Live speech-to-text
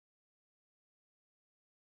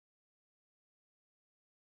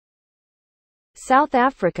South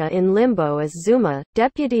Africa in limbo as Zuma,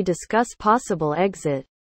 deputy discuss possible exit.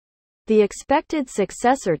 The expected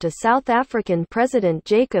successor to South African President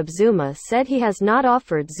Jacob Zuma said he has not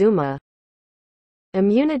offered Zuma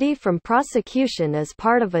immunity from prosecution as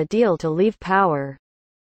part of a deal to leave power,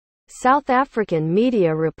 South African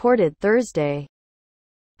media reported Thursday.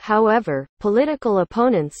 However, political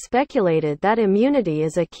opponents speculated that immunity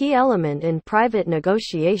is a key element in private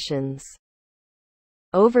negotiations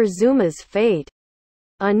over Zuma's fate.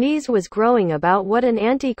 Unease was growing about what an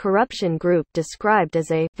anti-corruption group described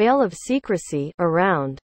as a veil of secrecy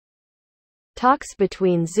around talks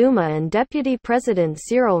between Zuma and Deputy President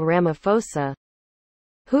Cyril Ramaphosa,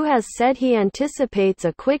 who has said he anticipates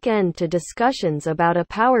a quick end to discussions about a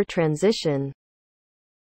power transition.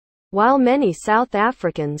 While many South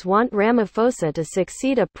Africans want Ramaphosa to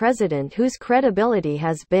succeed a president whose credibility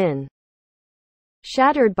has been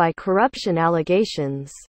shattered by corruption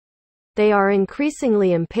allegations, they are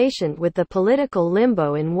increasingly impatient with the political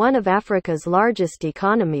limbo in one of Africa's largest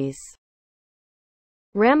economies.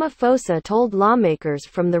 Ramaphosa told lawmakers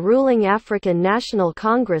from the ruling African National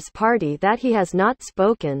Congress Party that he has not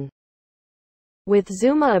spoken with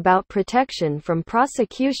Zuma about protection from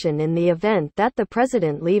prosecution in the event that the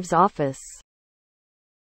president leaves office.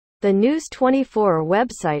 The News 24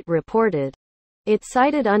 website reported. It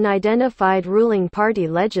cited unidentified ruling party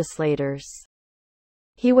legislators.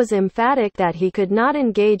 He was emphatic that he could not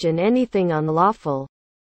engage in anything unlawful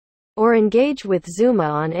or engage with Zuma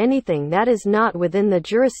on anything that is not within the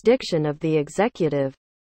jurisdiction of the executive.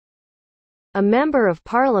 A member of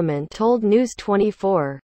parliament told News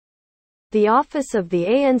 24. The office of the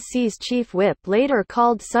ANC's chief whip later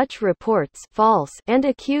called such reports false and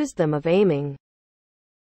accused them of aiming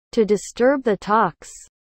to disturb the talks.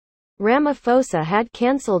 Ramaphosa had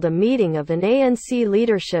cancelled a meeting of an ANC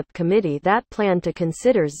leadership committee that planned to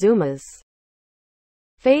consider Zuma's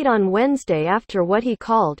fate on Wednesday after what he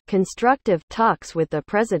called constructive talks with the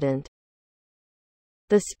president.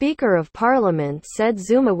 The Speaker of Parliament said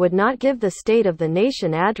Zuma would not give the State of the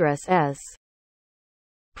Nation address as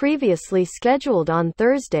previously scheduled on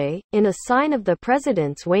Thursday, in a sign of the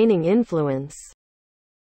president's waning influence.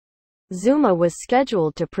 Zuma was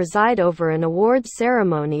scheduled to preside over an awards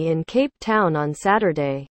ceremony in Cape Town on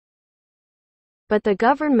Saturday, but the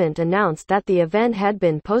government announced that the event had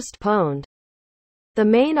been postponed. The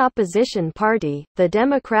main opposition party, the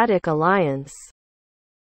Democratic Alliance,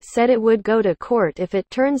 said it would go to court if it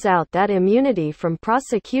turns out that immunity from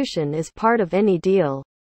prosecution is part of any deal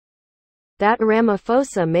that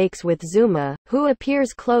Ramaphosa makes with Zuma, who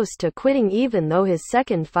appears close to quitting even though his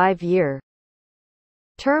second five-year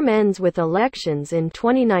term ends with elections in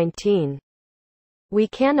 2019. We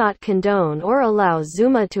cannot condone or allow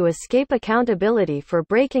Zuma to escape accountability for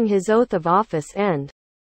breaking his oath of office and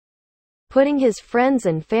putting his friends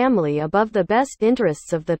and family above the best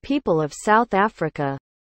interests of the people of South Africa,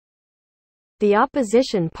 the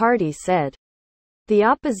opposition party said. The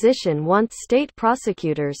opposition wants state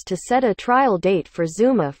prosecutors to set a trial date for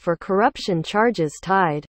Zuma for corruption charges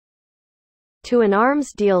tied to an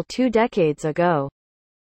arms deal 2 decades ago.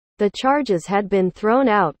 The charges had been thrown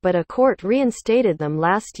out but a court reinstated them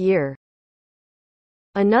last year.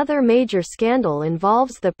 Another major scandal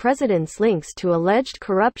involves the president's links to alleged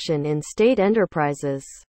corruption in state enterprises.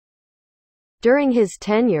 During his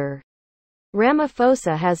tenure,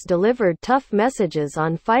 Ramaphosa has delivered tough messages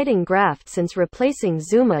on fighting graft since replacing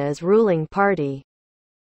Zuma as ruling party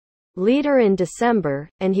leader in December,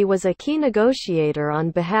 and he was a key negotiator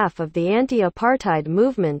on behalf of the anti-apartheid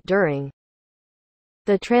movement during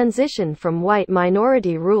the transition from white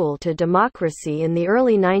minority rule to democracy in the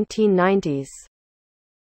early 1990s.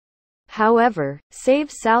 However,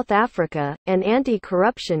 Save South Africa, an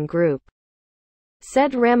anti-corruption group,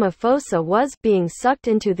 said Ramaphosa was being sucked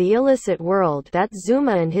into the illicit world that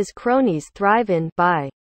Zuma and his cronies thrive in by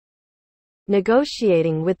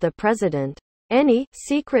negotiating with the president. Any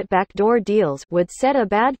secret backdoor deals would set a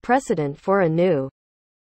bad precedent for a new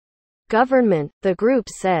government, the group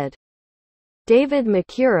said. David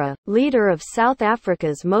Makura, leader of South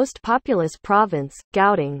Africa's most populous province,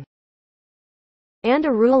 Gauteng, and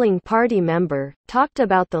a ruling party member, talked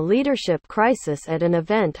about the leadership crisis at an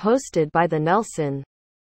event hosted by the Nelson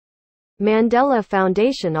Mandela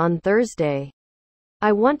Foundation on Thursday.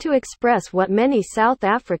 I want to express what many South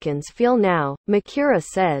Africans feel now, Makura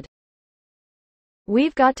said.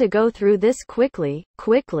 We've got to go through this quickly.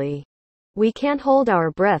 We can't hold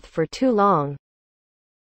our breath for too long.